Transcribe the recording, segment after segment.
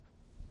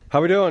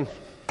How we doing?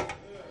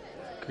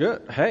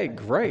 Good. Hey,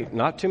 great.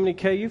 Not too many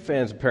KU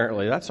fans,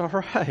 apparently. That's all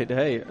right.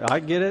 Hey, I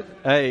get it.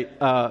 Hey,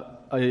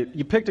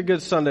 you picked a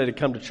good Sunday to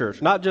come to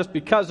church. Not just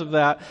because of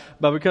that,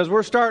 but because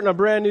we're starting a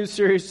brand new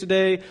series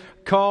today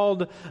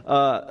called, You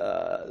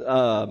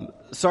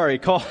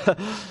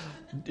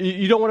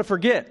Don't Want to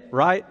Forget,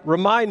 right?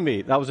 Remind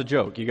Me. That was a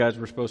joke. You guys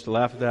were supposed to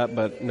laugh at that,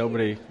 but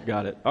nobody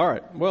got it. All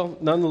right. Well,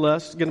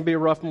 nonetheless, it's going to be a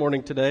rough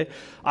morning today.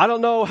 I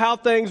don't know how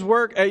things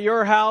work at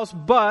your house,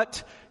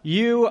 but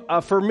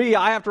for me,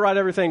 I have to write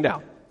everything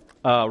down.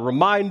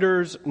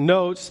 Reminders,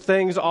 notes,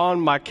 things on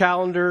my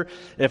calendar.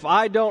 If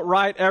I don't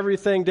write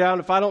everything down,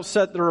 if I don't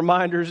set the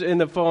reminders in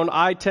the phone,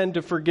 I tend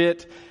to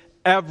forget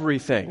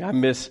everything. I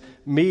miss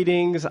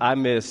meetings, I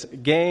miss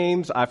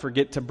games, I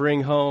forget to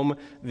bring home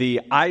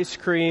the ice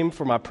cream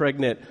for my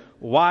pregnant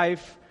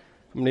wife.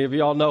 How many of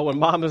y'all know when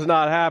mom is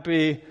not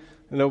happy,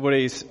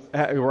 nobody's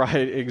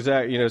right,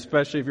 exactly,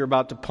 especially if you're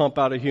about to pump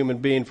out a human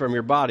being from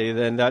your body,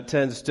 then that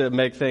tends to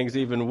make things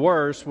even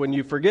worse when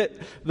you forget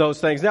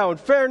those things. Now, in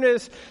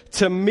fairness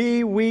to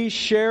me, we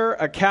share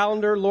a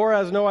calendar. Laura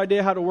has no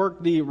idea how to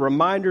work the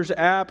reminders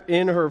app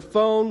in her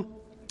phone,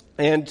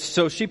 and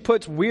so she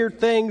puts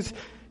weird things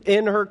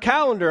in her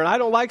calendar, and I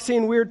don't like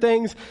seeing weird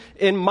things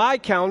in my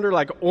calendar,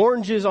 like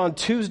oranges on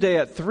Tuesday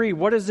at 3.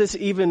 What does this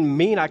even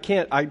mean? I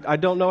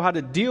don't know how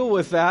to deal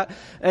with that.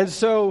 And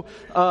so,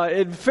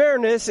 in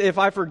fairness, if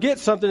I forget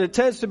something, it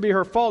tends to be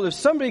her fault. If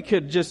somebody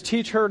could just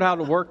teach her how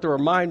to work the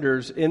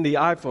reminders in the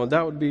iPhone,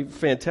 that would be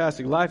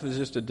fantastic. Life is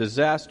just a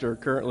disaster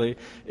currently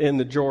in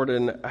the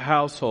Jordan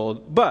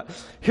household. But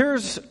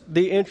here's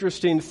the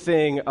interesting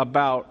thing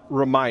about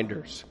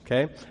reminders,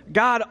 okay?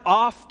 God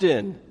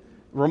often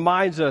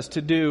reminds us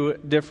to do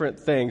different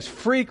things.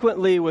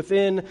 Frequently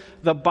within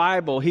the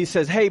Bible, he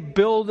says, hey,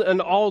 build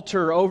an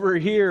altar over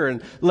here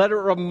and let it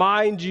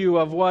remind you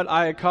of what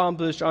I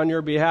accomplished on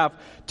your behalf.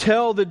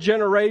 Tell the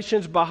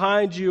generations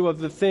behind you of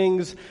the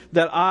things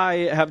that I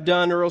have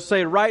done. Or he'll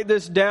say, write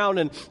this down,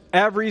 and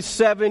every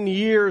 7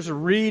 years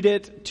read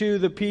it to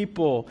the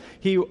people.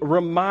 He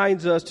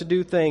reminds us to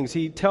do things.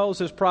 He tells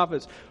his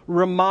prophets,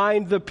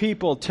 remind the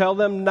people. Tell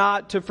them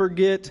not to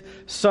forget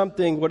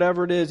something,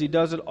 whatever it is. He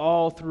does it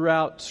all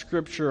throughout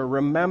Scripture.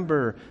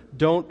 Remember,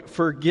 don't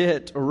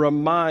forget,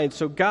 remind.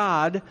 So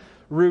God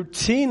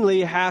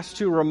routinely has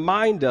to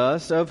remind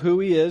us of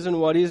who he is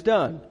and what he's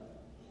done.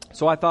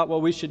 So I thought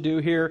what we should do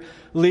here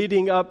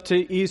leading up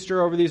to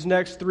Easter over these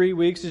next 3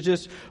 weeks is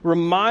just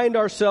remind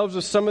ourselves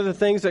of some of the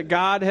things that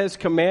God has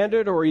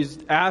commanded or he's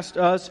asked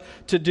us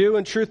to do.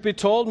 And truth be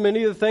told,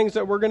 many of the things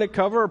that we're going to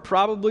cover are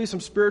probably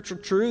some spiritual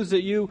truths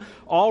that you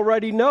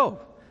already know.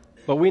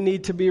 But we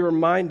need to be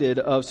reminded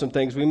of some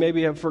things. We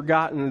maybe have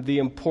forgotten the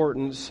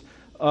importance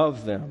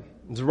of them.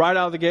 Right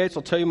out of the gates,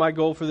 I'll tell you my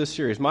goal for this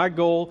series. My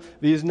goal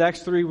these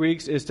next 3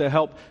 weeks is to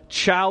help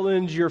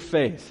challenge your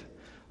faith.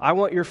 I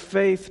want your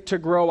faith to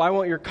grow. I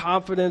want your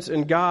confidence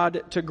in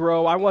God to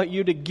grow. I want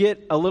you to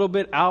get a little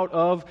bit out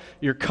of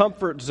your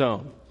comfort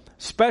zone,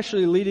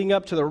 especially leading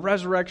up to the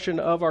resurrection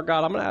of our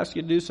God. I'm going to ask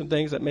you to do some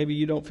things that maybe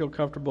you don't feel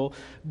comfortable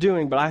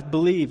doing, but I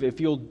believe if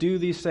you'll do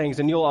these things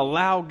and you'll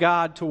allow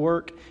God to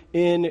work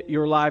in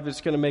your life,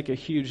 it's going to make a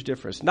huge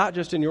difference, not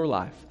just in your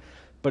life,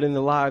 but in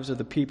the lives of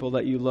the people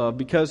that you love.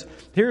 Because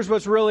here's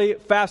what's really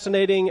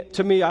fascinating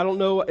to me. I don't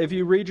know if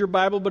you read your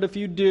Bible, but if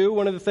you do,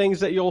 one of the things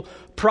that you'll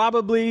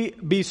probably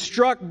be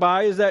struck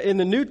by is that in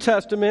the New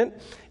Testament,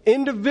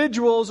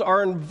 individuals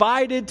are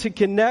invited to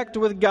connect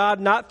with God,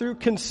 not through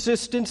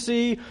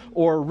consistency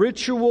or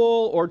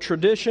ritual or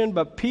tradition,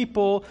 but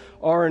people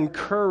are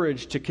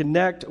encouraged to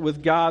connect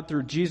with God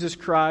through Jesus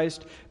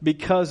Christ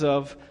because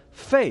of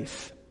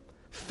faith.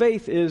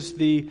 Faith is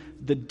the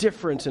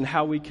difference in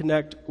how we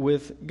connect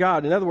with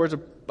God. In other words,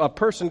 a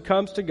person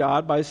comes to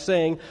God by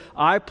saying,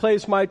 I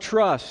place my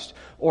trust,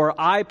 or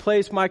I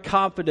place my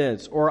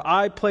confidence, or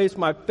I place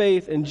my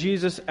faith in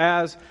Jesus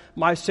as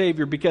my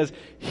Savior because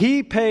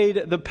he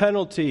paid the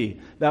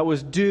penalty that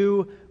was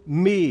due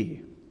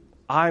me.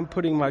 I'm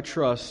putting my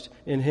trust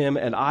in him,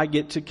 and I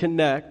get to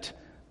connect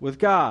with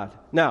God.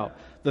 Now,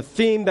 the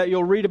theme that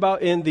you'll read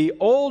about in the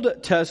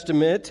Old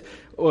Testament,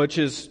 which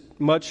is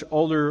much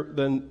older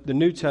than the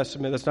New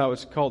Testament. That's not what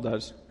it's called.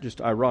 That's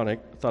just ironic.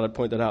 I thought I'd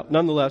point that out.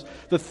 Nonetheless,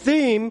 the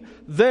theme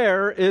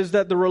there is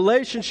that the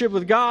relationship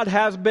with God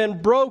has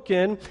been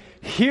broken.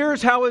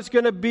 Here's how it's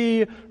going to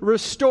be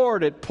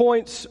restored. It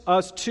points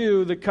us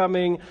to the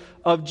coming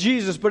of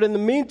Jesus. But in the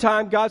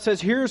meantime, God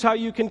says, here's how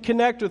you can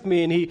connect with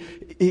me. And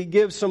he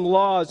gives some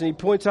laws, and he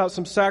points out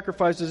some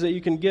sacrifices that you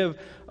can give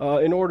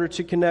in order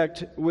to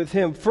connect with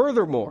him.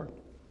 Furthermore,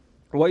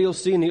 what you'll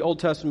see in the Old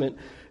Testament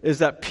is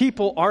that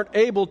people aren't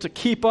able to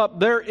keep up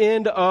their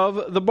end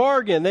of the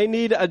bargain. They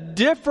need a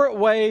different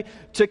way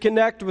to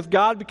connect with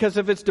God because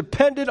if it's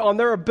dependent on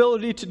their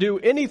ability to do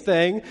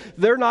anything,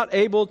 they're not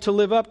able to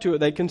live up to it.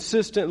 They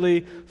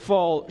consistently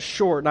fall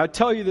short. And I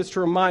tell you this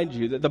to remind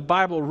you that the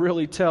Bible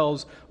really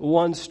tells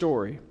one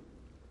story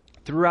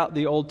throughout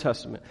the Old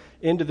Testament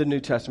into the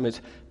New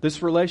Testament.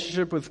 This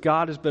relationship with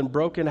God has been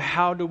broken.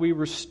 How do we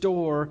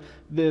restore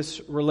this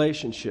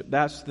relationship?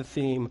 That's the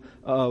theme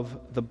of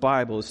the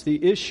Bible. It's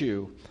the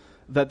issue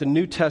that the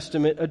New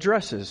Testament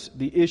addresses,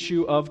 the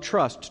issue of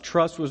trust.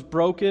 Trust was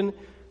broken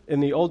in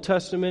the Old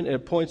Testament.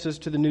 It points us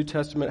to the New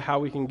Testament, how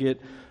we can get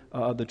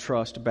the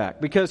trust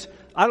back. Because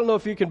I don't know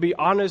if you can be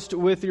honest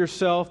with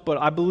yourself, but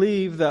I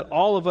believe that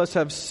all of us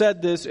have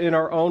said this in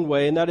our own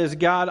way, and that is,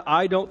 God,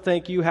 I don't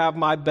think you have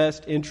my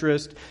best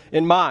interest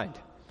in mind.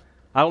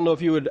 I don't know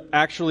if you would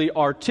actually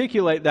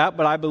articulate that,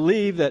 but I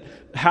believe that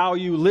how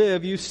you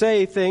live, you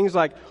say things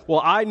like,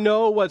 well, I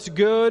know what's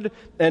good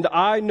and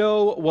I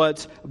know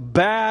what's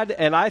bad,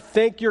 and I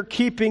think you're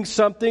keeping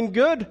something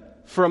good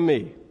from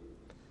me.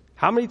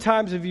 How many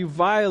times have you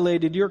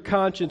violated your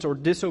conscience or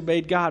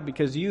disobeyed God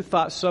because you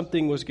thought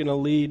something was going to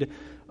lead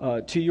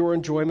to your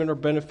enjoyment or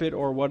benefit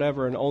or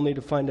whatever, and only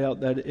to find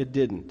out that it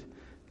didn't,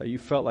 that you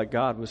felt like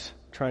God was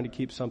trying to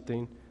keep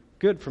something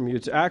good from you?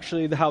 It's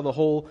actually how the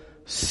whole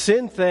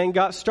sin thing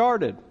got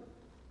started.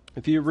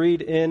 If you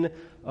read in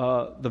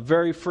the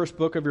very first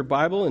book of your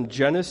Bible, in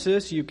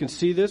Genesis, you can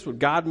see this. When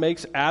God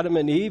makes Adam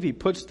and Eve, He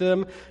puts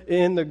them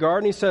in the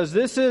garden. He says,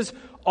 this is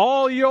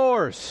all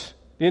yours.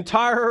 The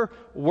entire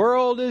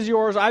world is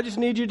yours. I just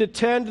need you to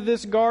tend to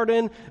this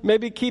garden.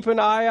 Maybe keep an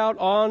eye out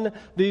on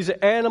these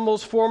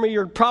animals for me.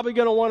 You're probably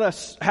going to want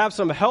to have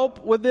some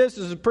help with this.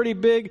 This is a pretty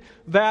big,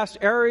 vast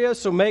area,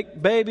 so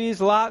make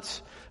babies,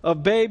 lots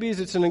of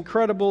babies. It's an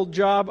incredible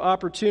job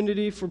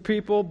opportunity for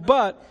people.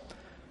 But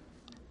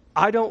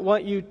I don't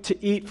want you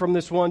to eat from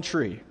this one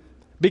tree.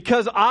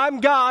 Because I'm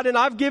God and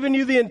I've given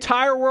you the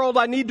entire world,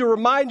 I need to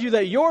remind you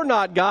that you're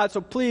not God,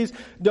 so please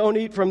don't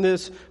eat from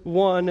this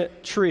one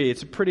tree.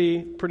 It's a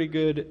pretty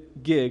good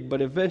gig, but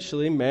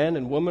eventually man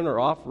and woman are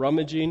off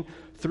rummaging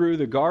through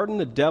the garden.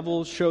 The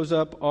devil shows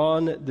up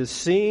on the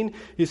scene.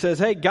 He says,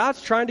 hey,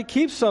 God's trying to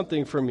keep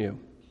something from you.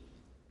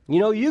 You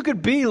know, you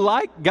could be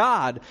like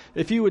God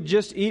if you would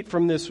just eat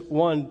from this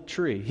one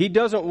tree. He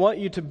doesn't want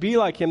you to be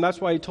like Him. That's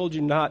why He told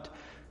you not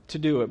to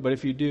do it. But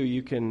if you do,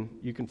 you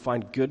can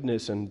find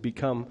goodness and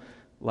become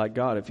like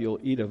God if you'll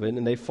eat of it.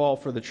 And they fall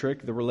for the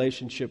trick. The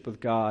relationship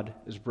with God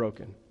is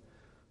broken.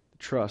 The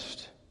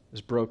trust is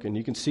broken.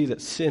 You can see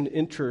that sin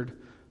entered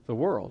the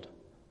world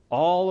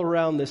all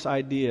around this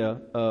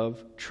idea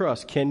of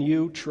trust. Can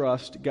you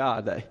trust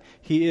God? That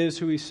He is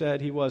who He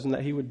said He was and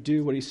that He would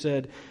do what He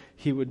said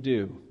He would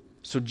do.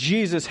 So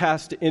Jesus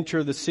has to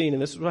enter the scene.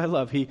 And this is what I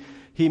love. He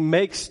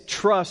makes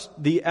trust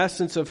the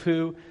essence of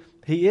who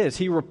He is.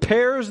 He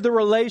repairs the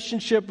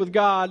relationship with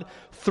God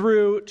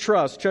through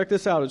trust. Check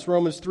this out. It's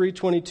Romans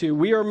 3:22.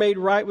 We are made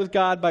right with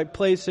God by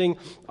placing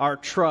our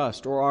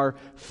trust or our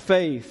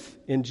faith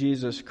in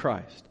Jesus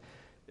Christ.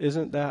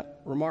 Isn't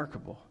that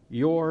remarkable?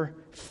 Your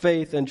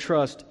faith and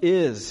trust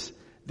is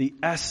the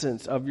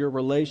essence of your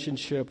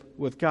relationship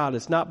with God.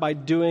 It's not by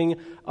doing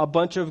a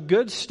bunch of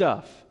good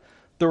stuff.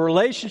 The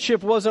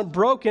relationship wasn't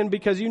broken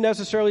because you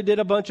necessarily did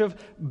a bunch of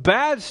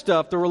bad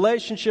stuff. The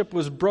relationship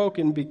was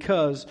broken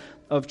because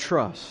of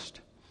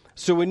trust.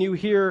 So when you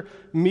hear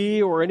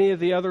me or any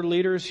of the other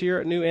leaders here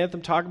at New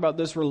Anthem talk about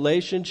this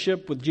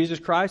relationship with Jesus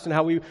Christ and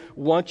how we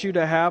want you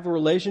to have a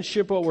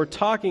relationship, what we're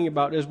talking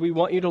about is we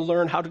want you to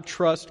learn how to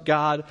trust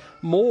God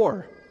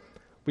more.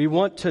 We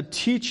want to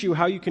teach you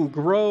how you can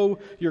grow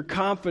your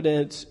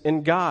confidence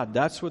in God.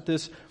 That's what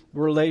this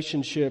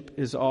relationship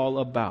is all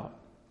about.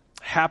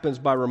 Happens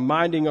by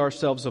reminding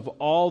ourselves of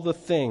all the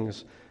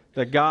things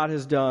that God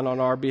has done on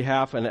our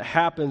behalf, and it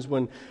happens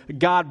when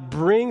God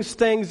brings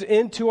things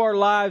into our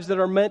lives that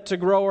are meant to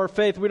grow our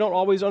faith. We don't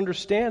always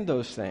understand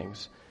those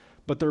things,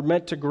 but they're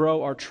meant to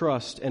grow our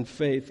trust and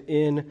faith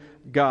in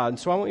God. And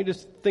so I want you to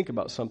think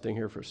about something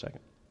here for a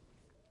second.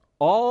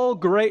 All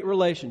great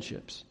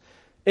relationships,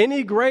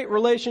 any great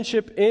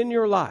relationship in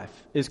your life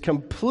is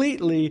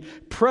completely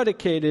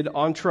predicated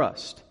on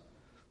trust,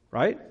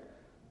 right?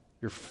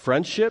 Your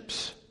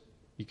friendships,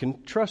 you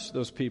can trust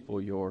those people.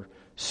 Your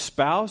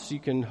spouse, you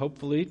can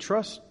hopefully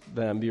trust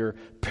them. Your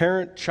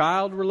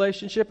parent-child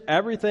relationship,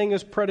 everything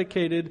is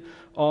predicated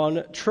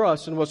on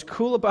trust. And what's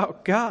cool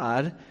about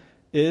God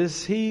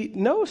is He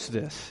knows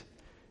this.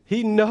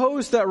 He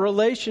knows that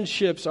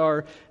relationships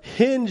are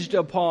hinged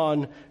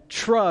upon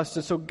trust.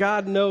 And so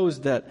God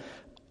knows that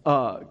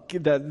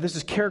this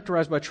is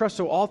characterized by trust.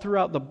 So all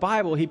throughout the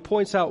Bible, He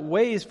points out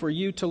ways for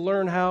you to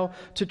learn how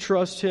to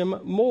trust Him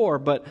more.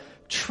 But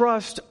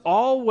trust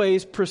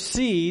always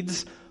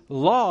precedes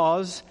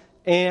laws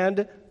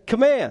and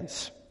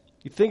commands.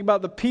 You think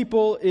about the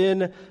people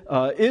in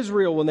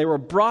Israel when they were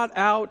brought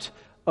out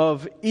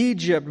of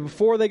Egypt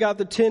before they got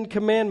the 10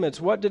 Commandments.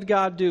 What did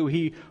God do?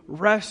 He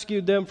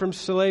rescued them from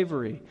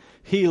slavery.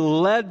 He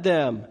led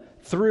them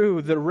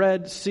through the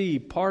Red Sea,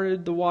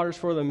 parted the waters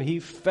for them. He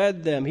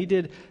fed them. He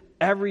did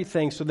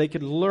everything so they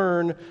could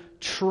learn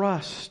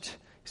trust.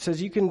 He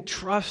says, you can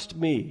trust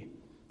me.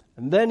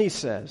 And then He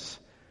says,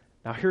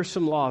 now here's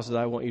some laws that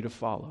I want you to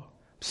follow.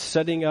 I'm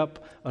setting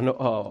up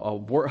a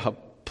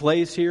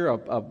place here,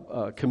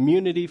 a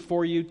community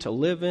for you to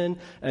live in,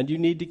 and you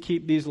need to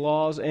keep these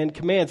laws and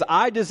commands.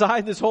 I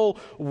designed this whole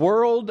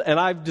world, and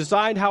I've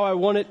designed how I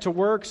want it to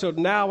work, so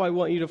now I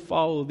want you to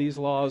follow these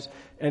laws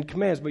and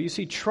commands. But you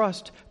see,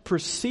 trust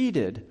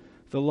preceded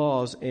the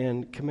laws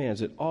and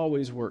commands. It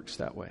always works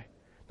that way.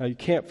 Now, you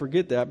can't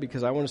forget that,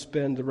 because I want to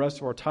spend the rest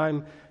of our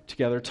time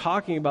together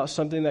talking about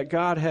something that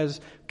God has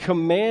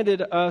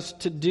commanded us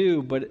to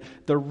do. But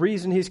the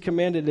reason He's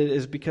commanded it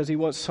is because He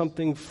wants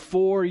something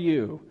for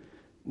you,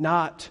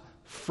 not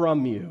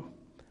from you.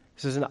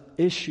 This is an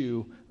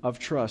issue of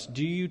trust.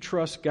 Do you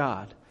trust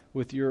God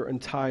with your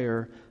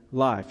entire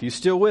life? You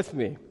still with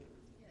me?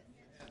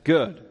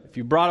 Good. If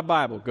you brought a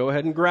Bible, go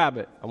ahead and grab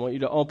it. I want you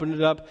to open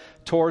it up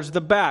towards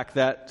the back,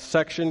 that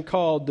section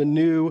called the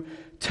New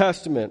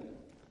Testament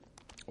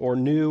or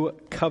New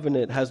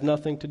Covenant. It has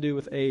nothing to do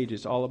with age.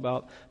 It's all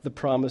about the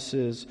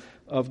promises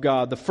of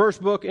God. The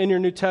first book in your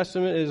New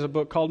Testament is a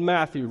book called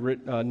Matthew,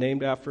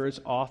 named after its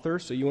author.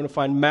 So you want to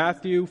find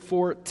Matthew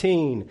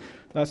 14.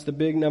 That's the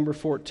big number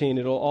 14.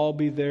 It'll all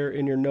be there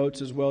in your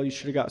notes as well. You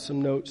should have got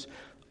some notes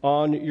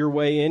on your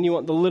way in. You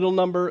want the little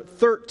number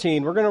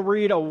 13. We're going to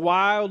read a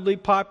wildly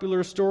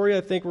popular story.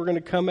 I think we're going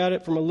to come at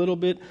it from a little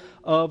bit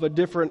of a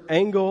different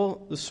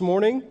angle this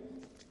morning.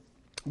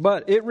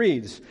 But it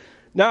reads,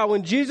 "Now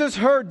when Jesus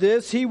heard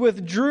this, He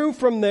withdrew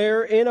from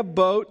there in a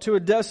boat to a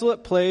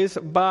desolate place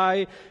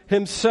by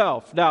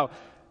Himself." Now,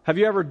 have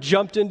you ever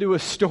jumped into a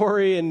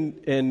story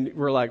and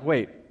we're like,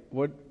 wait,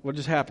 what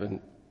just happened?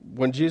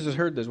 When Jesus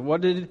heard this,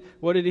 what did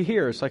He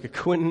hear? It's like a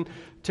Quentin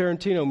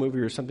Tarantino movie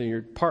or something.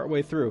 You're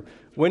partway through.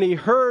 When He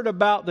heard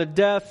about the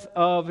death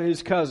of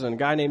His cousin, a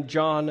guy named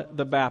John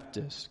the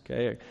Baptist.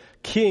 Okay, a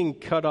king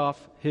cut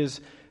off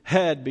his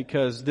head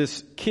because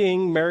this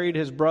king married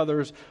his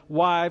brother's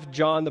wife.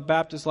 John the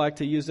Baptist liked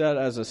to use that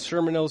as a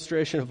sermon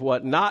illustration of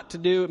what not to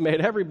do. It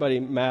made everybody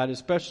mad,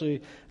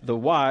 especially the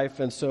wife,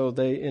 and so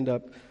they end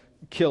up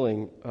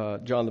killing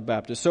John the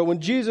Baptist. So when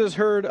Jesus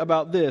heard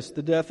about this,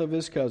 the death of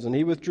his cousin,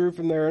 He withdrew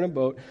from there in a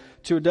boat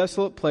to a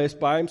desolate place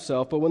by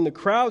Himself. But when the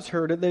crowds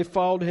heard it, they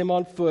followed Him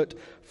on foot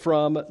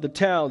from the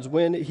towns.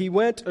 When He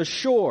went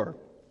ashore,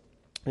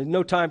 there's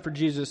no time for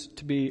Jesus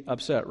to be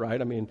upset,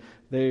 right? I mean,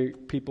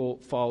 people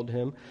followed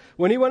Him.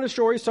 When He went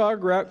ashore, He saw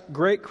a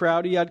great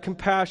crowd. He had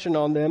compassion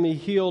on them. He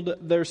healed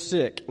their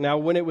sick. Now,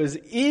 when it was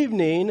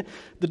evening,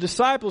 the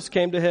disciples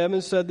came to Him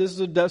and said, "This is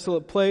a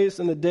desolate place,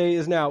 and the day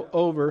is now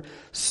over.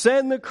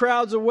 Send the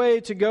crowds away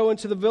to go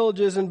into the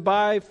villages and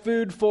buy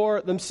food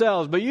for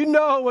themselves." But you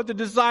know what the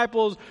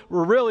disciples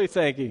were really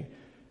thinking.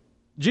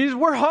 Jesus,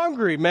 we're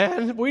hungry,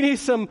 man. We need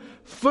some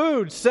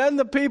food. Send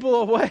the people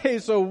away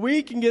so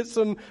we can get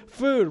some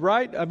food,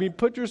 right? I mean,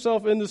 put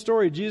yourself in the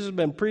story. Jesus has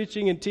been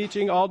preaching and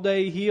teaching all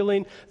day,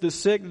 healing the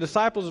sick. The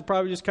disciples have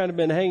probably just kind of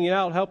been hanging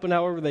out, helping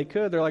however they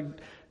could. They're like,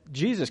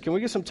 "Jesus, can we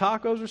get some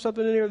tacos or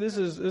something in here? This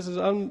is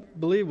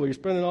unbelievable. You're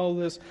spending all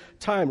this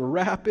time.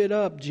 Wrap it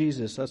up,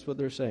 Jesus." That's what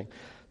they're saying.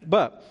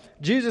 But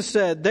Jesus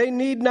said, "They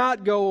need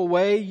not go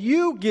away.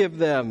 You give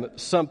them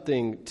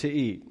something to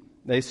eat."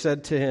 They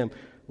said to Him,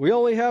 "We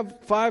only have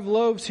 5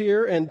 loaves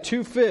here and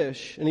 2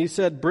 fish. And He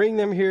said, "Bring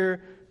them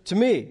here to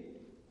me."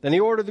 Then He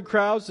ordered the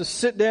crowds to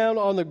sit down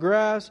on the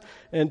grass,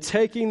 and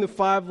taking the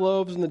 5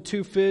 loaves and the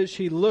 2 fish,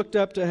 He looked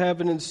up to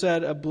heaven and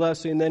said a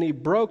blessing. Then He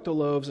broke the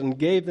loaves and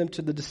gave them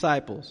to the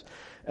disciples.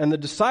 And the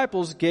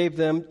disciples gave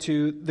them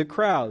to the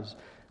crowds.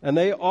 And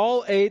they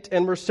all ate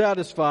and were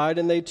satisfied,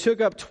 and they took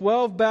up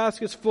 12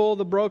 baskets full of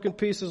the broken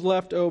pieces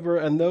left over,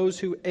 and those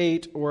who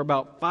ate were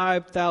about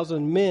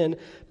 5,000 men,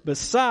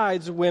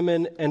 besides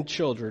women and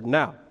children.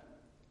 Now,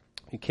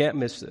 you can't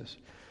miss this,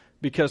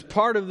 because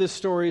part of this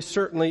story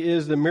certainly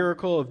is the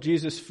miracle of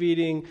Jesus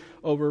feeding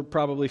over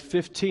probably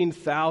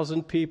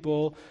 15,000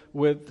 people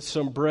with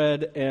some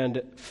bread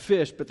and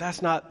fish, but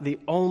that's not the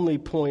only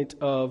point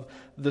of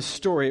the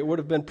story. It would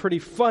have been pretty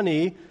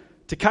funny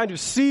to kind of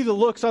see the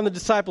looks on the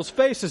disciples'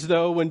 faces,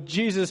 though, when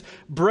Jesus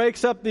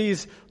breaks up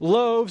these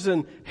loaves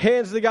and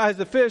hands the guys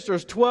the fish.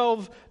 There's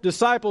 12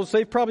 disciples.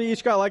 They've probably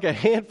each got like a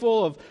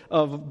handful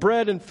of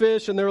bread and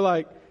fish, and they're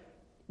like,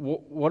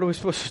 "What are we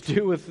supposed to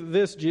do with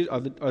this, Jesus?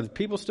 Are the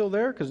people still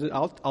there? Because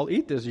I'll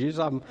eat this, Jesus.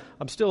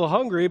 I'm still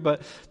hungry."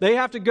 But they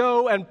have to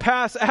go and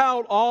pass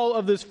out all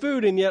of this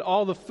food, and yet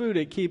all the food,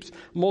 it keeps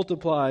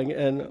multiplying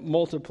and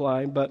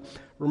multiplying. But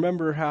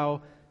remember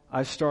how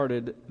I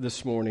started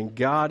this morning.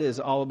 God is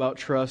all about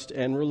trust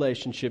and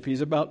relationship. He's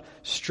about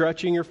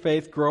stretching your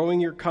faith, growing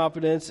your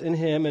confidence in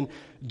Him. And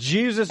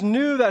Jesus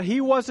knew that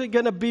He wasn't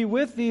going to be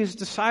with these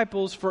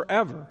disciples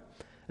forever.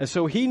 And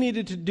so He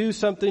needed to do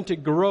something to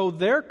grow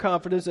their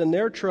confidence and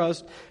their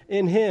trust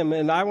in Him.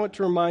 And I want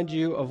to remind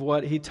you of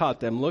what He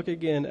taught them. Look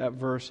again at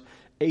verse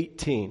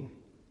 18.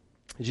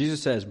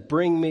 Jesus says,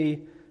 "Bring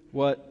me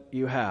what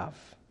you have,"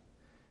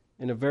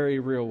 in a very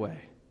real way.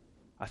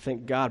 I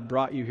think God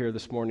brought you here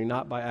this morning,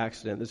 not by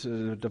accident. This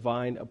is a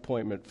divine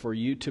appointment for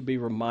you to be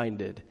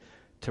reminded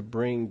to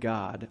bring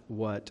God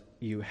what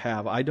you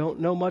have. "I don't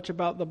know much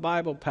about the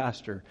Bible,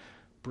 Pastor."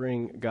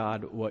 Bring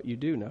God what you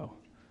do know.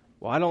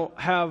 "Well, I don't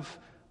have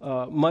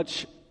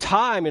much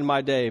time in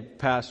my day,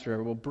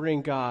 Pastor, will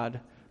bring God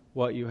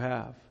what you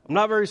have. I'm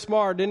not very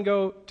smart, didn't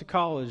go to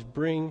college.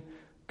 Bring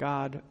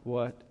God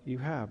what you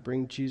have.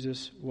 Bring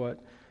Jesus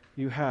what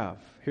you have.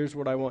 Here's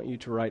what I want you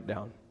to write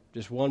down.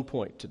 Just one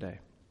point today.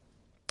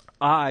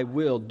 I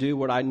will do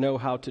what I know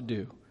how to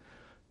do,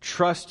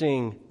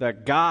 trusting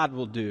that God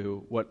will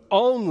do what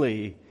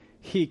only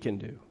He can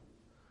do.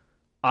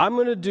 I'm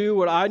going to do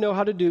what I know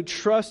how to do,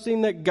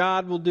 trusting that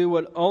God will do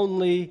what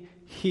only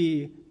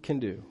He can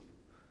do.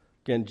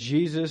 Again,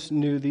 Jesus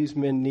knew these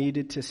men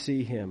needed to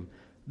see Him,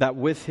 that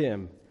with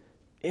Him,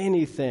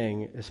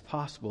 anything is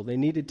possible. They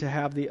needed to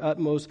have the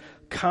utmost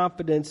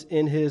confidence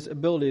in His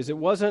abilities. It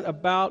wasn't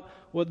about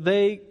what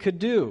they could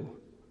do,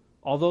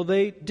 although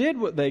they did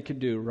what they could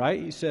do, right?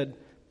 He said,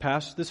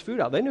 pass this food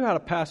out. They knew how to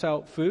pass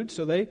out food,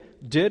 so they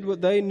did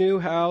what they knew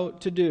how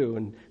to do.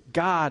 And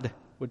God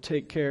would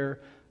take care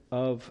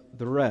of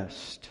the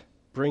rest.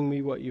 Bring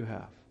me what you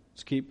have.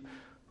 Let's keep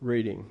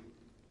reading.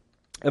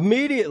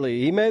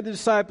 Immediately, He made the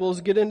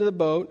disciples get into the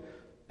boat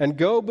and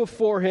go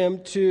before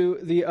Him to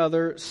the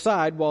other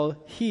side while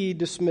He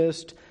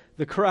dismissed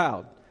the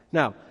crowd.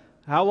 Now,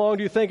 how long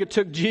do you think it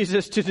took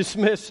Jesus to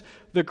dismiss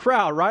the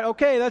crowd, right?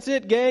 Okay, that's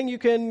it, gang. You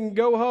can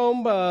go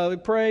home,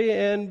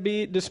 pray, and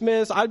be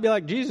dismissed. I'd be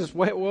like, Jesus,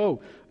 wait,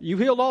 whoa. You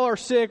healed all our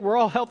sick. We're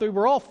all healthy.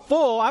 We're all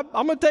full. I'm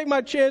going to take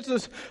my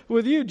chances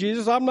with you,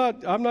 Jesus. I'm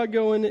not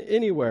going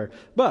anywhere.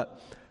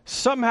 But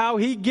somehow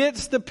He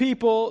gets the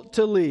people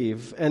to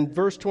leave. And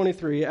verse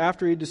 23,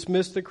 after He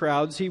dismissed the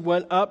crowds, He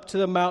went up to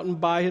the mountain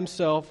by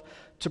Himself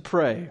to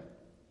pray.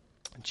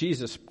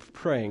 Jesus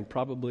praying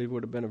probably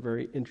would have been a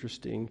very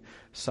interesting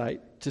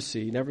sight to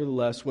see.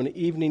 Nevertheless, when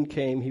evening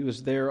came, He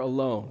was there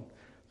alone,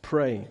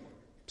 praying.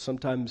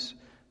 Sometimes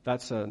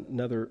that's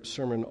another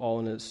sermon all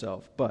in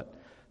itself. But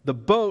the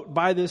boat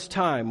by this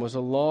time was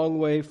a long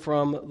way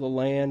from the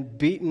land,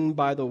 beaten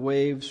by the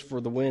waves, for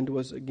the wind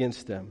was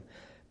against them.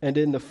 And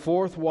in the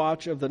fourth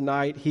watch of the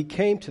night, He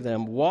came to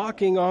them,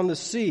 walking on the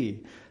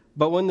sea.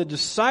 But when the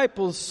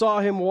disciples saw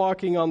Him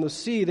walking on the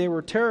sea, they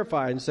were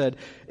terrified and said,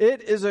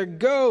 "It is a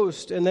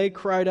ghost!" And they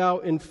cried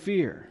out in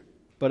fear.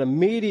 But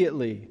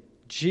immediately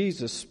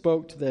Jesus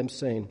spoke to them,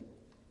 saying,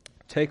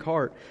 "Take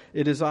heart,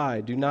 it is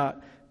I. Do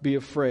not be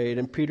afraid."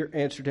 And Peter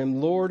answered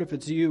Him, "Lord, if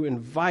it's you,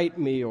 invite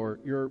me," or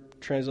your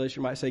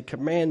translation might say,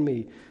 "command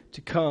me to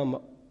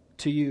come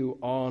to you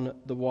on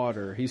the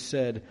water." He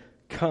said,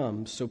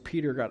 "Come." So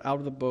Peter got out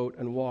of the boat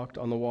and walked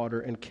on the water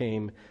and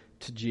came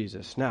to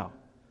Jesus. Now,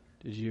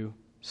 did you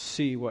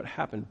see what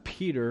happened?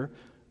 Peter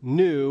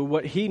knew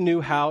what he knew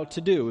how to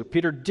do.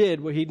 Peter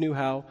did what he knew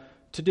how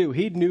to do.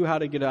 He knew how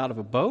to get out of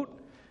a boat.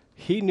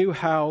 He knew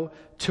how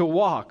to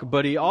walk.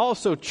 But he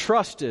also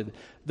trusted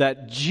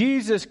that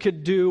Jesus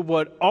could do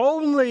what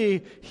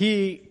only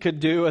He could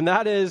do, and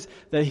that is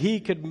that He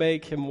could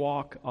make him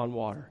walk on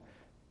water.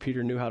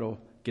 Peter knew how to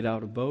get out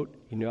of a boat.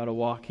 He knew how to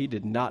walk. He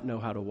did not know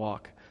how to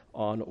walk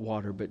on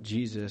water, but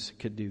Jesus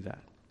could do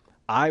that.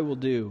 I will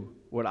do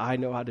what I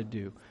know how to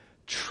do,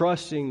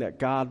 trusting that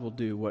God will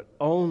do what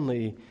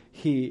only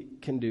He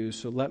can do.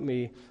 So let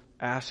me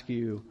ask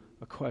you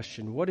a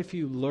question. What if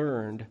you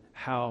learned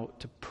how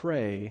to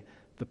pray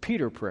the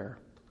Peter prayer?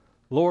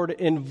 Lord,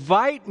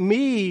 invite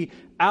me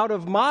out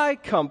of my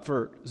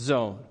comfort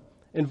zone.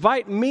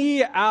 Invite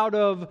me out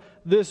of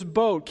this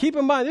boat. Keep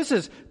in mind, this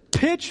is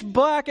pitch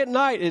black at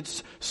night.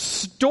 It's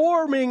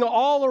storming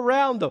all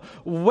around. The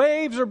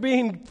waves are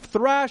being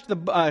thrashed,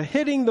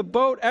 hitting the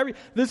boat.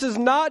 This is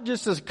not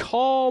just this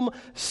calm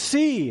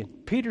sea.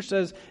 Peter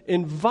says,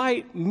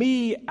 invite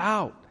me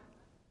out.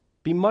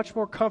 Be much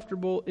more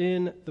comfortable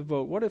in the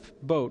boat.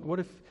 What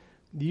if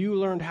you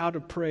learned how to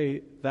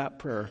pray that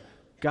prayer?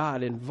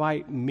 God,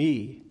 invite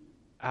me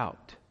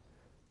out.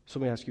 So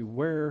let me ask you,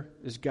 where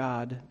is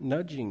God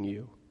nudging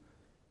you?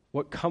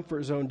 What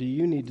comfort zone do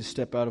you need to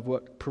step out of?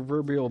 What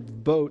proverbial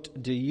boat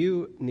do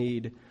you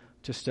need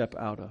to step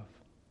out of?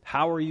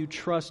 How are you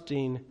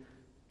trusting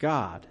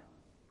God?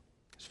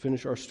 Let's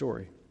finish our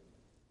story.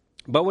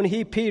 But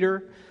when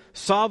Peter,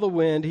 saw the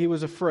wind, he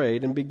was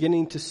afraid, and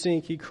beginning to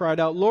sink, he cried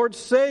out, "Lord,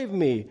 save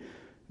me!"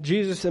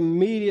 Jesus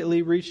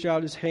immediately reached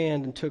out His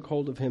hand and took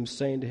hold of him,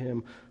 saying to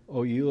him,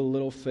 "Oh, you of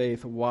little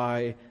faith,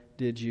 why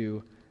did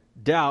you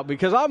doubt?"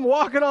 Because I'm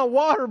walking on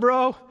water,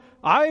 bro.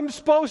 I'm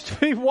supposed to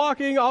be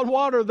walking on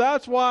water.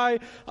 That's why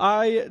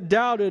I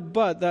doubted.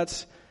 But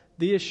that's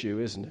the issue,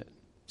 isn't it?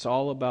 It's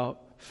all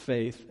about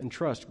faith and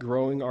trust,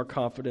 growing our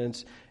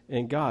confidence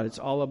in God. It's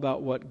all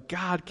about what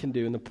God can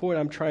do. And the point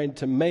I'm trying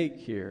to make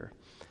here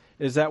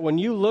is that when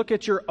you look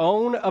at your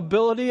own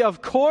ability,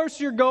 of course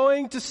you're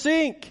going to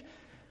sink.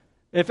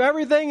 If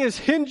everything is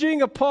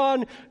hinging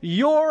upon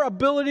your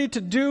ability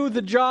to do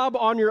the job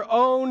on your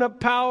own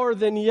power,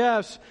 then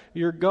yes,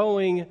 you're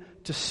going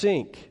to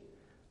sink.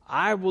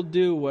 I will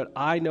do what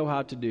I know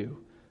how to do,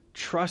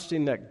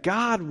 trusting that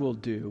God will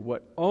do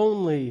what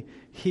only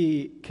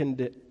He can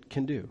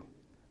do.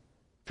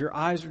 If your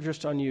eyes are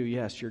just on you,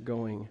 yes, you're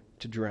going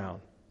to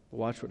drown.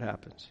 Watch what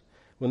happens.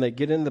 When they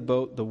get in the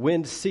boat, the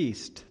wind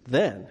ceased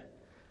then,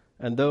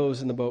 and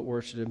those in the boat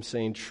worshiped Him,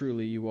 saying,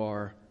 "Truly you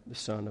are the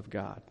Son of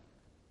God."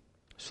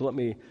 So let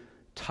me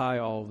tie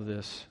all of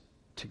this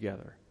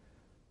together.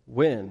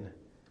 When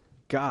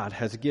God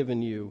has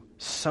given you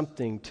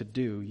something to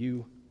do,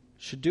 you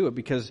should do it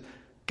because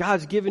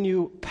God's given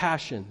you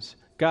passions.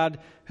 God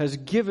has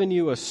given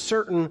you a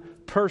certain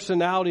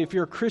personality. If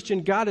you're a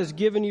Christian, God has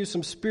given you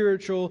some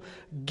spiritual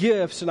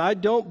gifts. And I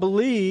don't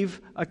believe,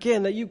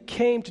 again, that you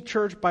came to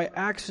church by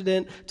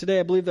accident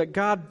today. I believe that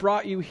God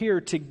brought you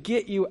here to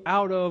get you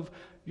out of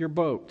your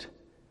boat,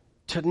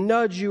 to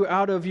nudge you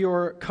out of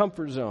your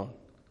comfort zone.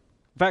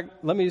 In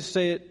fact, let me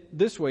say it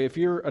this way. If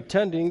you're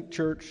attending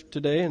church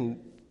today, and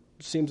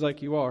it seems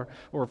like you are,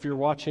 or if you're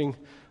watching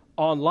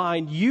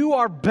online, you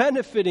are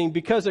benefiting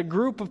because a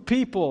group of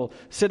people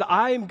said,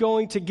 I am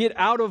going to get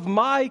out of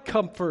my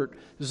comfort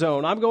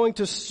zone. I'm going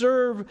to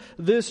serve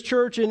this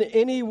church in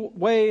any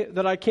way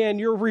that I can.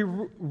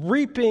 You're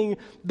reaping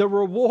the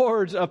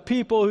rewards of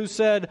people who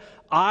said,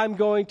 I'm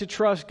going to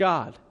trust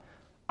God.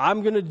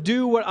 I'm going to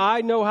do what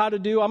I know how to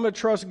do. I'm going to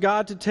trust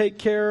God to take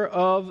care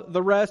of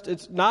the rest.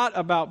 It's not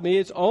about me.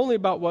 It's only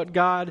about what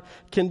God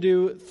can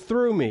do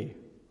through me.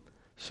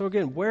 So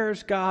again,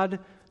 where's God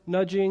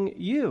nudging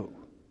you?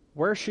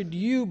 Where should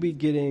you be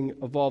getting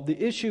involved?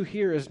 The issue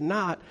here is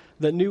not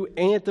the new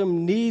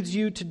anthem needs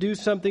you to do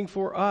something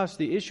for us.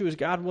 The issue is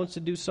God wants to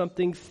do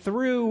something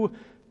through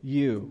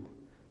you.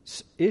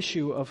 It's an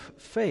issue of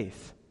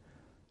faith.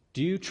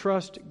 Do you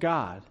trust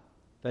God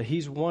that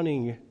He's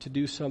wanting to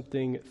do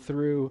something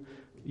through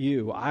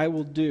you? I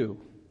will do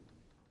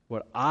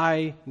what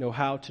I know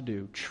how to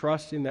do,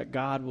 trusting that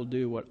God will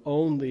do what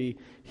only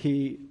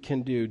He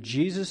can do.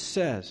 Jesus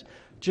says,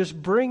 just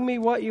bring me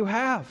what you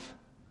have.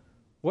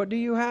 What do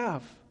you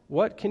have?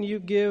 What can you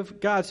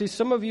give God? See,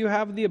 some of you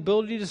have the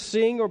ability to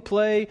sing or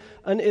play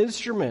an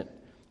instrument.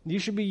 You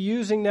should be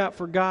using that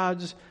for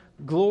God's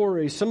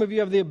glory. Some of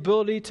you have the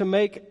ability to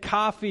make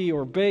coffee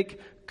or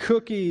bake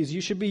cookies. You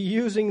should be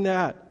using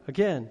that.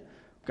 Again,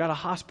 we've got a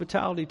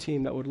hospitality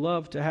team that would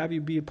love to have you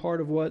be a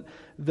part of what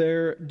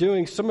they're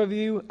doing. Some of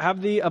you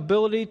have the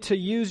ability to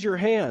use your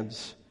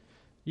hands.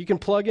 You can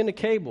plug in a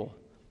cable.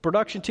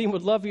 Production team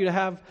would love you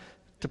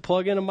to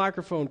plug in a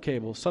microphone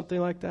cable, something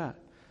like that.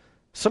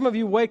 Some of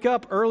you wake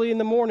up early in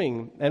the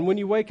morning, and when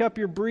you wake up,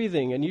 you're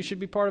breathing, and you should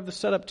be part of the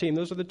setup team.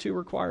 Those are the 2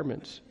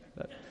 requirements.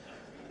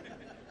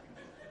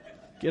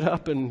 Get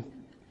up and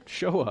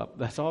show up.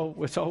 That's all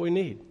we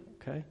need,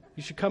 okay?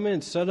 You should come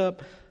in, set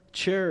up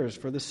chairs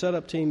for the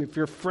setup team. If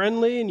you're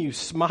friendly and you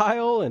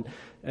smile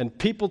and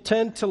people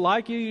tend to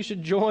like you, you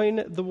should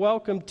join the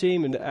welcome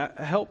team and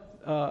help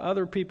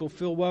other people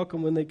feel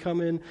welcome when they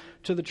come in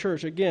to the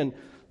church. Again,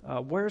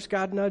 where's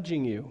God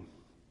nudging you?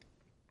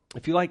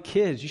 If you like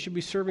kids, you should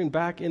be serving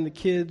back in the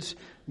kids'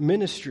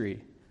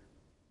 ministry.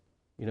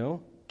 You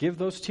know, give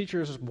those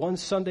teachers 1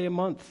 Sunday a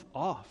month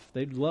off.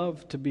 They'd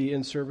love to be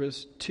in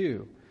service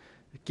too.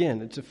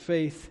 Again, it's a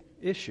faith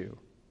issue.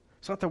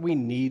 It's not that we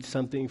need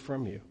something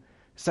from you.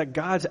 It's that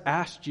God's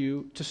asked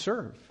you to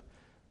serve.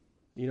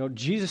 You know,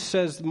 Jesus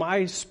says,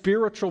 my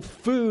spiritual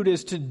food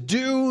is to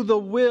do the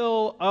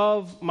will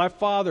of my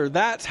Father.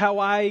 That's how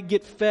I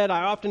get fed.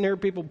 I often hear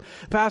people,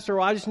 Pastor,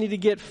 I just need to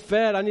get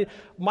fed.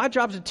 My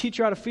job is to teach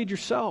you how to feed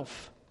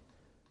yourself.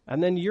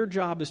 And then your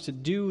job is to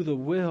do the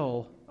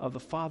will of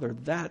the Father.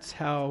 That's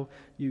how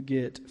you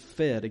get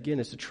fed. Again,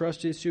 it's a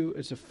trust issue.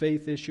 It's a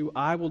faith issue.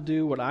 I will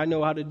do what I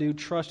know how to do,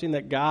 trusting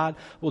that God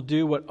will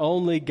do what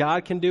only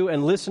God can do.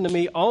 And listen to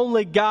me,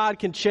 only God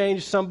can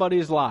change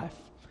somebody's life.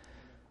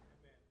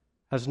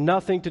 Has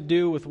nothing to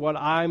do with what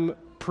I'm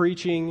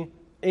preaching,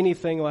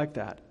 anything like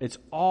that. It's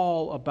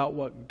all about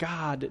what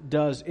God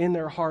does in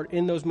their heart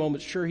in those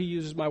moments. Sure, He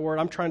uses my word.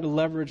 I'm trying to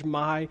leverage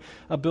my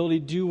ability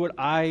to do what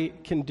I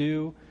can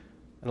do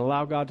and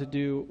allow God to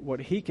do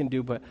what He can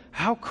do. But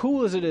how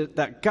cool is it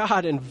that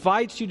God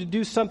invites you to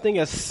do something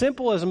as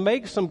simple as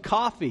make some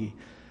coffee,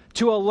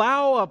 to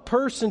allow a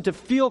person to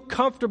feel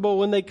comfortable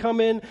when they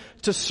come in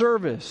to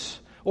service,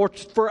 or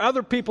for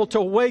other people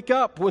to wake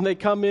up when they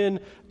come in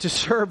to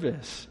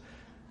service,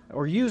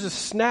 or use a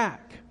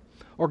snack,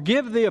 or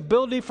give the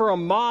ability for a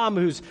mom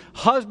whose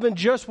husband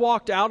just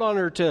walked out on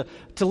her to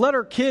let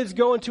her kids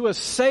go into a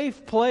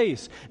safe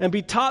place and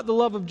be taught the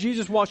love of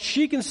Jesus while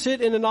she can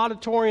sit in an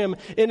auditorium,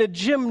 in a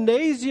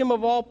gymnasium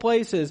of all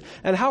places.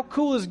 And how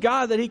cool is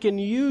God that He can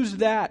use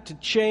that to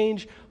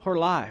change her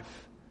life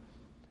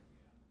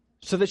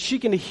so that she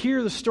can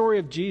hear the story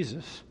of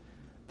Jesus,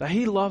 that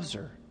He loves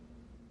her,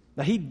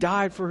 that He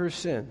died for her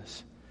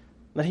sins,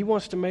 that He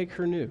wants to make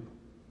her new.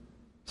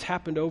 It's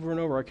happened over and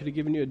over. I could have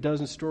given you a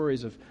dozen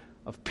stories of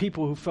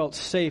people who felt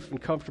safe and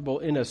comfortable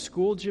in a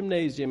school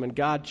gymnasium, and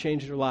God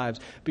changed their lives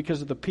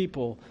because of the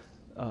people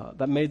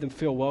that made them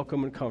feel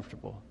welcome and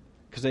comfortable,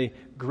 because they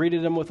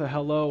greeted them with a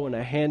hello and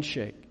a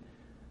handshake,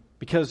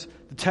 because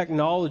the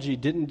technology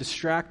didn't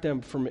distract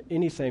them from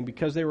anything,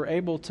 because they were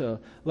able to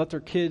let their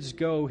kids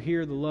go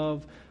hear the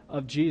love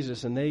of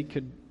Jesus, and they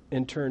could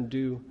in turn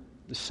do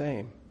the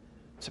same.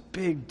 It's a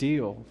big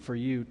deal for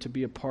you to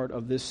be a part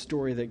of this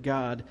story that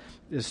God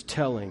is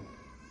telling.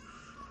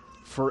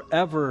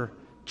 Forever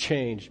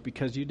changed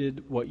because you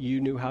did what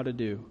you knew how to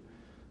do.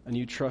 and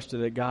you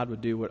trusted that God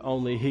would do what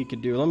only He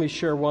could do. Let me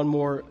share one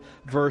more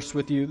verse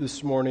with you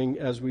this morning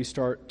as we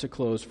start to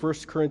close.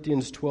 1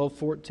 Corinthians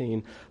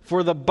 12:14.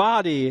 For the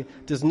body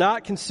does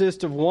not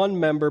consist of one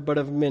member, but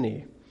of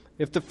many.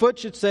 If the foot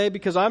should say,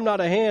 because I'm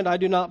not a hand, I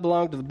do not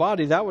belong to the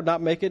body, that would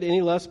not make it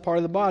any less part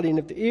of the body. And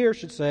if the ear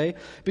should say,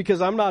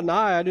 because I'm not an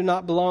eye, I do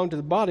not belong to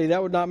the body,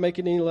 that would not make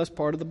it any less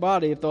part of the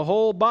body. If the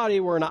whole body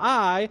were an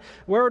eye,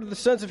 where would the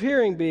sense of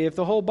hearing be? If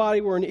the whole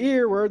body were an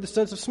ear, where would the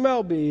sense of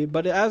smell be?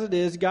 But as it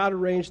is, God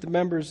arranged the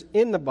members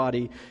in the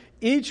body,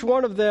 each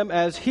one of them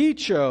as He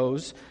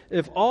chose.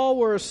 If all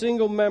were a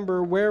single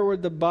member, where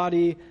would the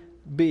body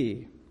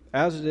be?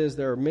 As it is,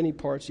 there are many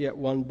parts, yet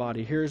one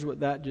body. Here's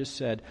what that just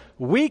said.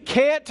 We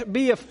can't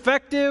be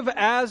effective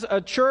as a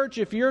church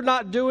if you're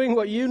not doing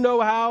what you know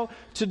how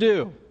to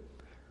do.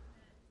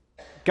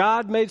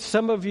 God made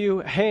some of you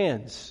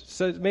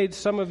hands, made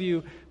some of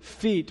you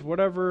feet,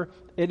 whatever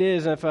it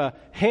is. And if a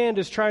hand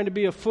is trying to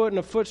be a foot and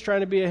a foot's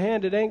trying to be a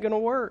hand, it ain't going to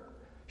work.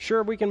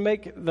 Sure, we can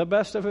make the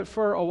best of it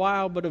for a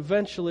while, but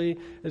eventually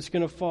it's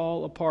going to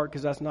fall apart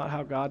because that's not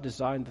how God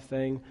designed the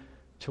thing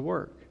to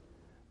work.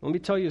 Let me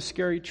tell you a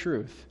scary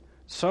truth.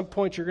 At some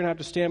point, you're going to have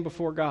to stand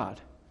before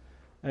God.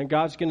 And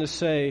God's going to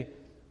say,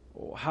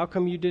 well, how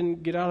come you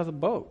didn't get out of the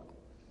boat?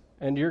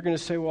 And you're going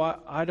to say,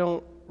 well, I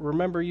don't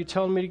remember you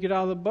telling me to get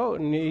out of the boat.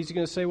 And He's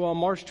going to say, well, on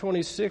March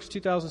 26,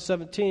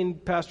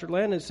 2017, Pastor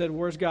Landon said,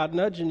 where's God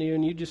nudging you?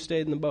 And you just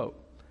stayed in the boat.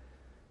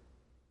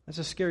 That's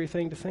a scary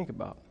thing to think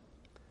about.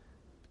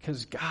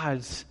 Because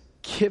God's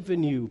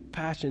given you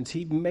passions.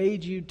 He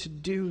made you to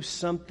do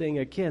something.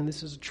 Again,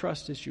 this is a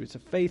trust issue. It's a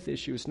faith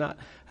issue.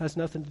 Has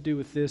nothing to do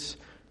with this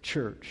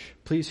church.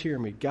 Please hear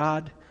me.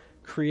 God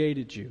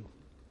created you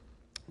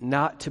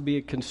not to be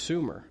a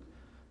consumer,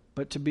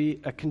 but to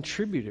be a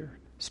contributor,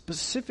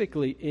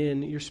 specifically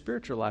in your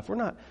spiritual life. We're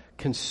not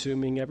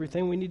consuming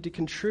everything. We need to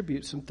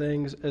contribute some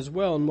things as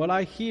well. And what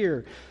I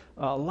hear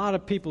a lot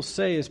of people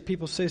say is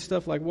people say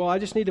stuff like, well, I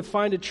just need to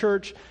find a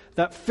church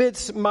that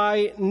fits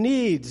my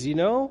needs, you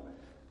know?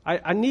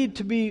 I need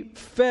to be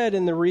fed,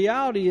 and the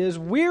reality is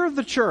we're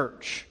the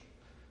church.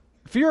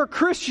 If you're a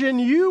Christian,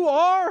 you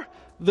are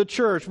the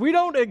church. We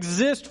don't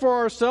exist for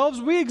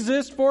ourselves. We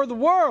exist for the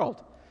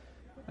world.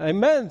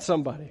 Amen,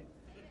 somebody.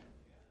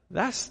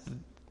 That's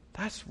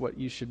what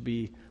you should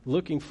be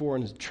looking for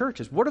in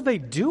churches. What are they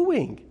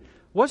doing?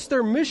 What's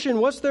their mission?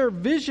 What's their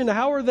vision?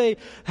 How are they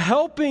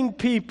helping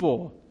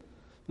people?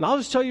 And I'll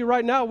just tell you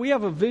right now, we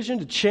have a vision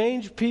to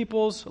change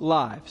people's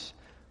lives.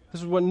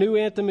 This is what New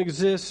Anthem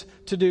exists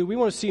to do. We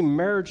want to see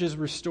marriages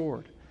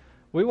restored.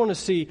 We want to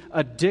see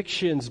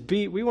addictions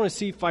beat. We want to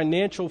see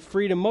financial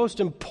freedom. Most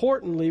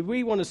importantly,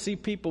 we want to see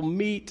people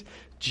meet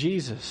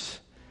Jesus.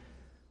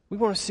 We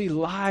want to see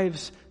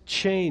lives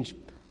changed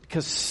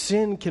because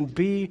sin can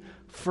be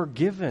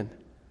forgiven.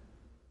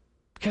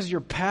 Because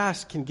your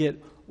past can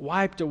get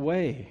wiped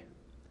away.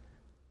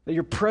 That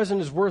your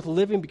present is worth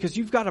living because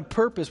you've got a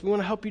purpose. We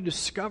want to help you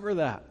discover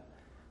that.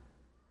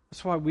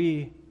 That's why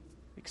we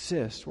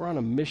exist. We're on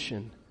a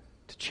mission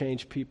to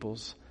change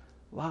people's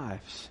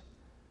lives.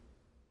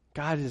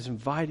 God is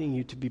inviting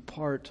you to be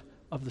part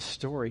of the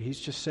story. He's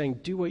just saying,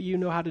 do what you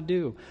know how to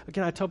do.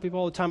 Again, I tell people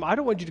all the time, I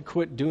don't want you to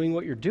quit doing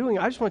what you're doing.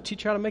 I just want to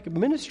teach you how to make a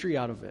ministry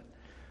out of it.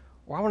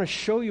 Or I want to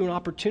show you an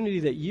opportunity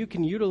that you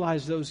can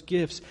utilize those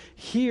gifts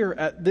here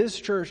at this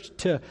church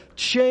to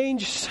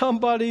change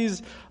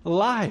somebody's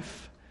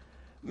life.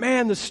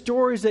 Man, the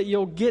stories that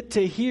you'll get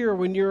to hear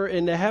when you're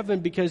in heaven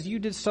because you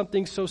did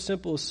something so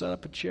simple as set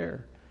up a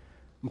chair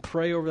and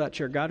pray over that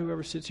chair. God,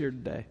 whoever sits here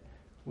today,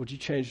 would you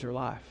change their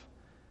life?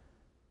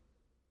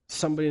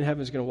 Somebody in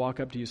heaven is going to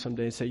walk up to you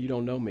someday and say, you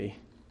don't know me,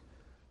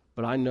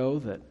 but I know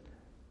that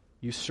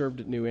you served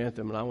at New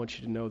Anthem, and I want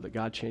you to know that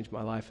God changed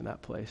my life in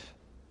that place.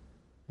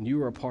 And you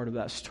were a part of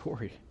that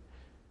story.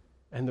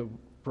 And the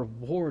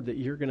reward that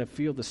you're going to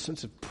feel, the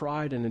sense of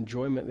pride and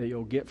enjoyment that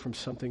you'll get from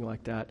something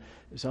like that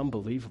is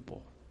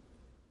unbelievable.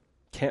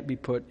 Can't be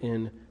put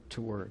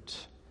into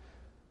words.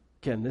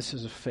 Again, this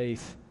is a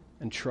faith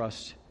and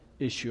trust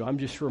issue. I'm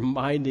just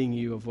reminding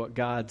you of what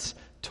God's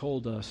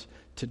told us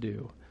to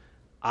do.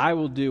 I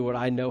will do what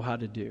I know how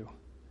to do,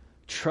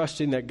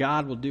 trusting that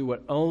God will do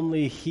what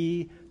only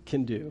He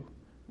can do,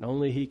 and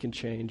only He can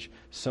change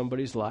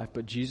somebody's life.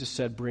 But Jesus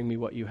said, bring me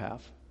what you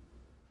have.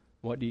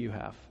 What do you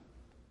have?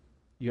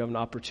 You have an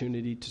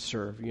opportunity to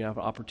serve. You have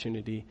an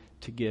opportunity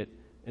to get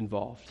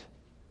involved.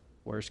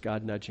 Where's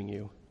God nudging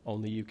you?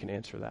 Only you can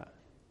answer that.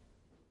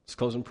 Let's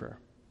close in prayer.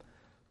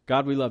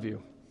 God, we love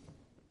you.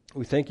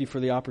 We thank you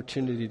for the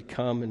opportunity to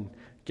come and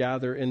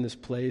gather in this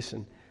place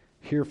and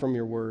hear from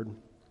your word.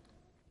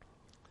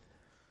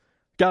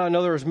 God, I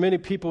know there's many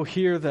people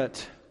here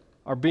that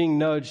are being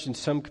nudged in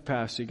some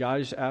capacity. God, I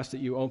just ask that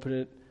you open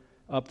it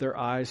up their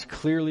eyes,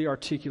 clearly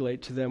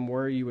articulate to them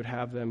where you would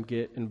have them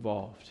get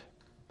involved.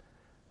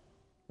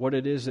 What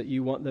it is that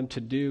you want them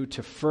to do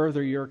to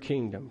further your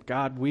kingdom.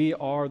 God, we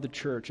are the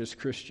church as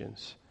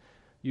Christians.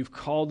 You've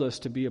called us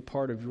to be a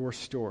part of your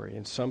story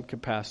in some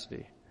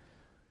capacity.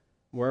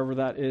 Wherever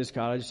that is,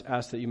 God, I just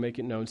ask that you make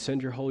it known.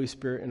 Send your Holy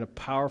Spirit in a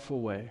powerful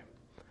way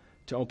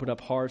to open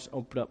up hearts,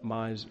 open up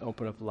minds,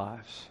 open up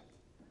lives.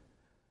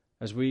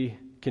 As we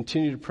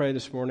continue to pray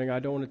this morning, I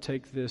don't want to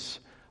take this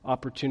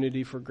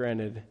opportunity for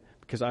granted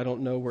because I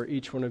don't know where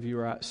each one of you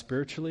are at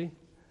spiritually.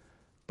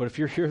 But if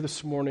you're here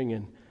this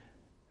morning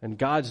and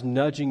God's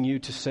nudging you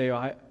to say,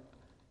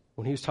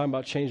 when he was talking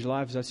about change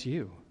lives, that's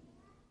you.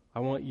 I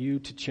want you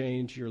to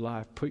change your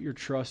life. Put your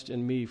trust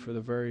in me for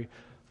the very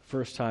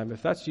first time.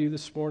 If that's you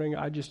this morning,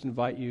 I just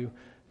invite you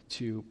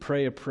to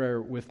pray a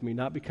prayer with me,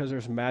 not because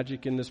there's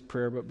magic in this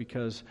prayer, but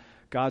because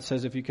God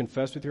says if you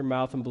confess with your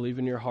mouth and believe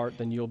in your heart,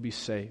 then you'll be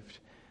saved.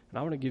 And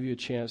I want to give you a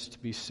chance to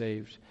be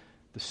saved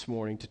this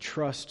morning, to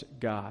trust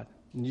God.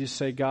 And you just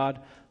say, God,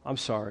 I'm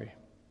sorry.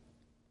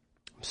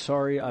 I'm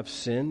sorry I've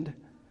sinned.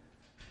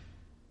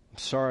 I'm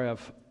sorry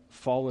I've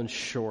fallen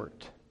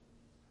short.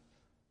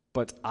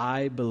 But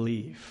I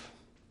believe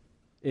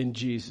in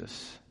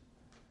Jesus,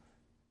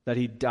 that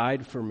he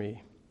died for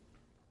me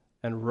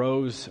and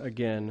rose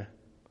again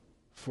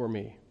for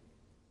me.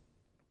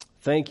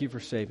 Thank you for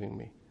saving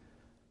me.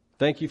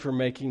 Thank you for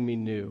making me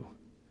new.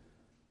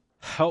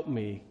 Help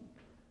me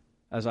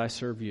as I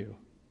serve you.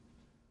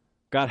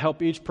 God,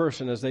 help each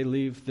person as they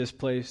leave this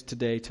place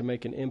today to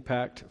make an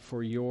impact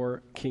for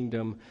your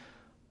kingdom,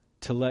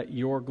 to let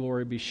your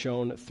glory be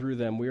shown through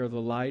them. We are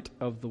the light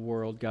of the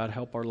world. God,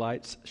 help our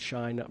lights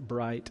shine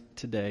bright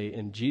today.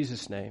 In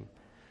Jesus' name,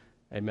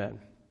 amen.